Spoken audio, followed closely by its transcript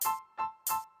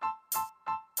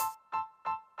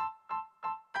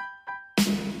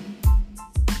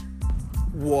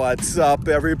What's up,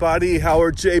 everybody?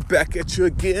 Howard J. back at you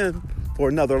again for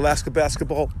another Alaska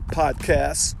Basketball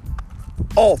podcast.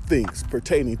 All things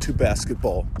pertaining to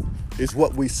basketball is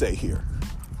what we say here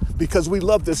because we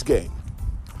love this game.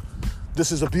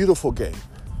 This is a beautiful game.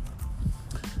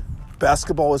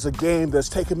 Basketball is a game that's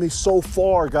taken me so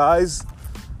far, guys.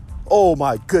 Oh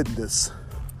my goodness.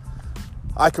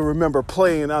 I can remember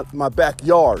playing out in my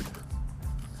backyard.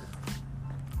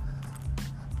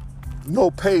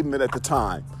 No pavement at the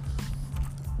time.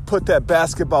 Put that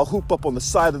basketball hoop up on the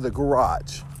side of the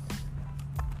garage.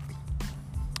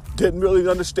 Didn't really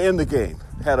understand the game.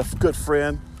 Had a good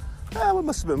friend. It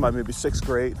must have been maybe 6th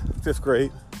grade, 5th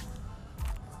grade.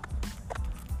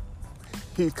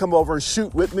 He'd come over and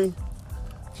shoot with me.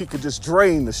 He could just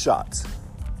drain the shots.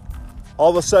 All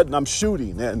of a sudden, I'm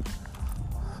shooting, and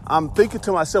I'm thinking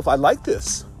to myself, I like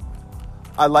this.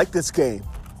 I like this game.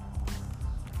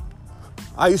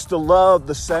 I used to love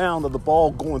the sound of the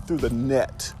ball going through the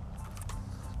net.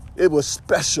 It was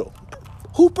special.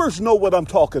 Hoopers know what I'm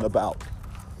talking about.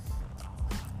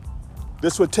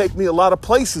 This would take me a lot of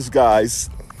places, guys.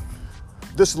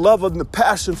 This love and the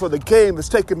passion for the game has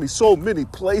taken me so many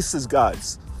places,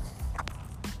 guys.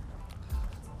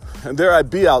 And there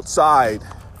I'd be outside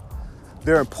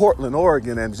there in Portland,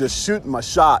 Oregon, and just shooting my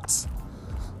shots.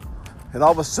 And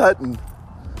all of a sudden,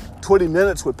 20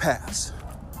 minutes would pass.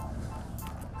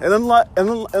 And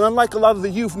unlike a lot of the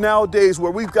youth nowadays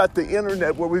where we've got the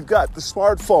internet, where we've got the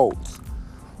smartphones,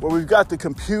 where we've got the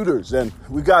computers and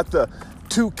we got the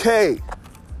 2K,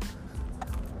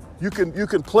 you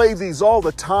can play these all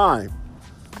the time.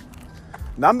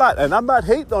 And I'm not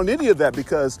hating on any of that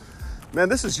because, man,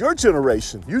 this is your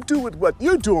generation. You do what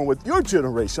you're doing with your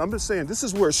generation. I'm just saying this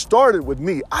is where it started with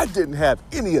me. I didn't have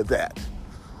any of that.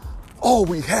 All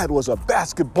we had was a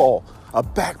basketball, a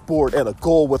backboard, and a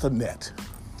goal with a net.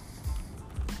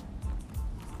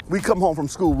 We come home from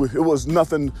school, it was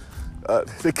nothing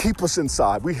to keep us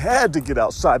inside. We had to get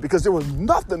outside because there was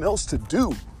nothing else to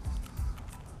do.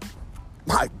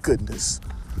 My goodness,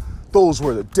 those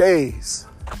were the days.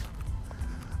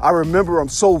 I remember them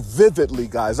so vividly,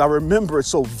 guys. I remember it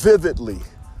so vividly.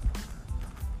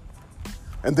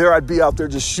 And there I'd be out there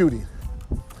just shooting.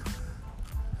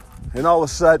 And all of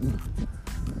a sudden,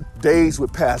 days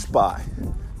would pass by.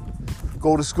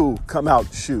 Go to school, come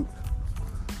out, shoot.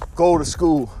 Go to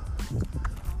school,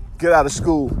 get out of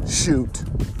school, shoot.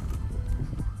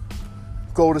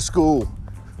 Go to school,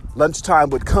 lunchtime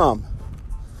would come.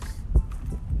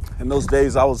 In those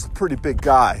days, I was a pretty big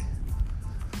guy.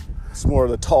 It's more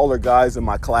of the taller guys in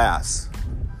my class.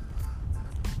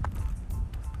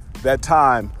 That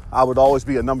time, I would always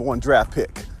be a number 1 draft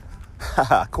pick,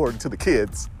 according to the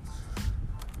kids.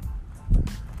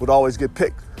 Would always get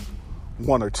picked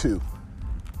 1 or 2.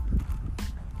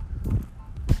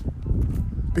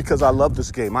 Because I love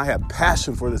this game. I have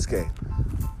passion for this game.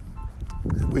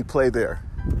 We play there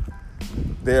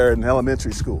in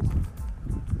elementary school.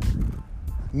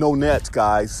 No nets,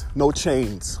 guys, no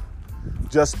chains,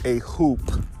 just a hoop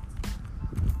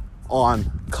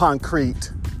on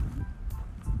concrete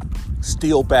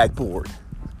steel backboard.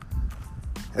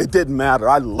 It didn't matter.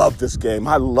 I loved this game.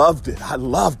 I loved it.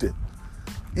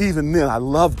 Even then, I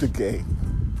loved the game.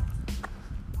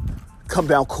 Come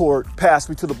down court, pass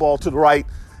me to the ball to the right.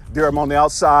 There I'm on the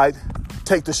outside,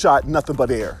 take the shot, nothing but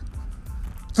air.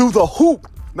 Through the hoop,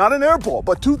 not an air ball,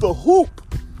 but to the hoop.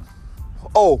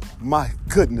 Oh my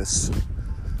goodness.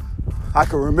 I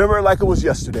can remember it like it was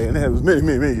yesterday, and it was many,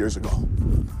 many, many years ago.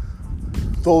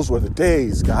 Those were the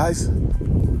days, guys.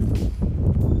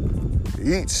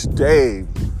 Each day,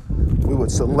 we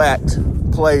would select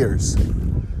players.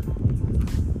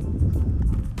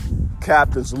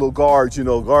 Captains, little guards,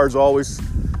 guards always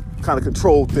kind of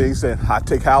control things, and I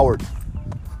take Howard.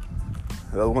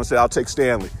 The other one said, I'll take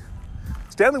Stanley.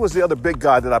 Stanley was the other big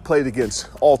guy that I played against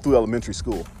all through elementary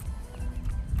school.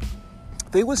 The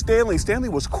thing with Stanley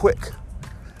was quick.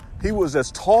 He was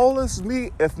as tall as me,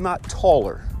 if not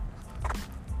taller.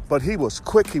 But he was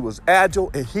quick, he was agile,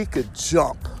 and he could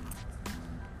jump.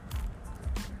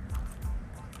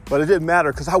 But it didn't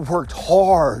matter because I worked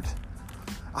hard.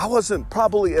 I wasn't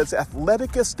probably as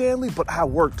athletic as Stanley, but I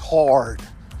worked hard.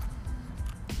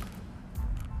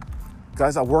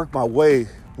 Guys, I worked my way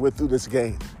through this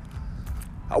game.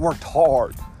 I worked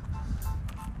hard.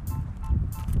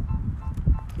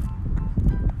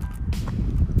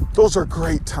 Those are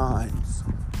great times.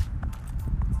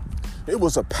 It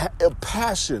was a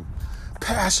passion.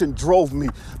 Passion drove me.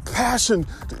 Passion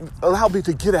allowed me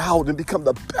to get out and become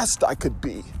the best I could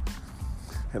be.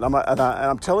 And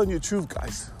I'm telling you the truth,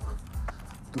 guys.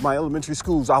 Through my elementary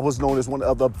schools, I was known as one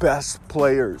of the best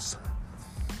players.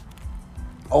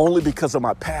 only because of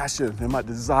my passion and my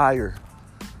desire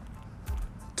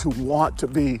to want to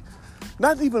be,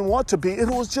 not even want to be, it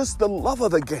was just the love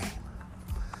of the game.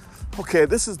 Okay,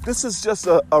 this is just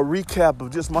a recap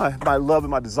of just my love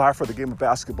and my desire for the game of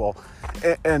basketball.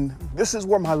 And this is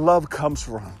where my love comes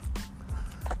from.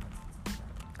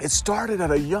 It started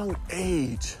at a young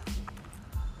age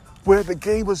where the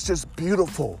game was just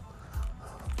beautiful.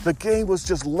 The game was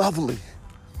just lovely.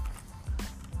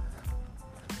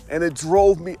 And it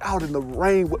drove me out in the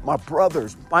rain with my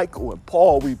brothers, Michael and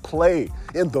Paul. We played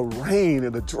in the rain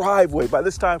in the driveway. By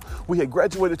this time, we had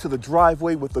graduated to the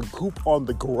driveway with the hoop on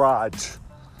the garage.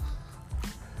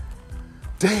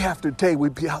 Day after day,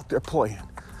 we'd be out there playing.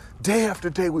 Day after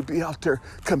day, we'd be out there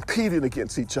competing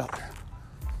against each other.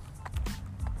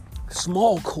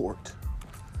 Small court.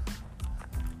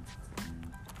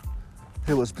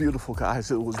 It was beautiful,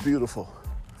 guys. It was beautiful.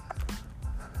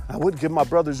 I wouldn't give my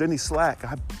brothers any slack.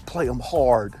 I'd play them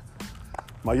hard.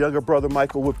 My younger brother,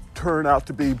 Michael, would turn out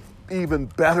to be even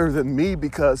better than me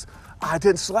because I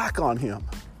didn't slack on him.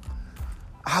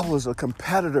 I was a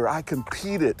competitor. I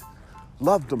competed.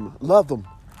 Loved them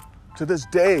to this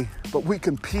day, but we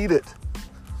competed.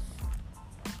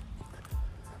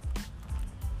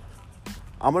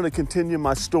 I'm going to continue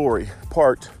my story,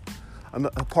 part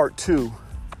 2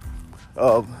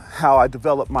 of how I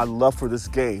developed my love for this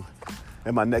game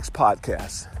in my next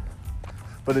podcast.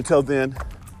 But until then,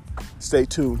 stay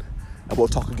tuned and we'll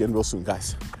talk again real soon,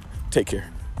 guys. Take care.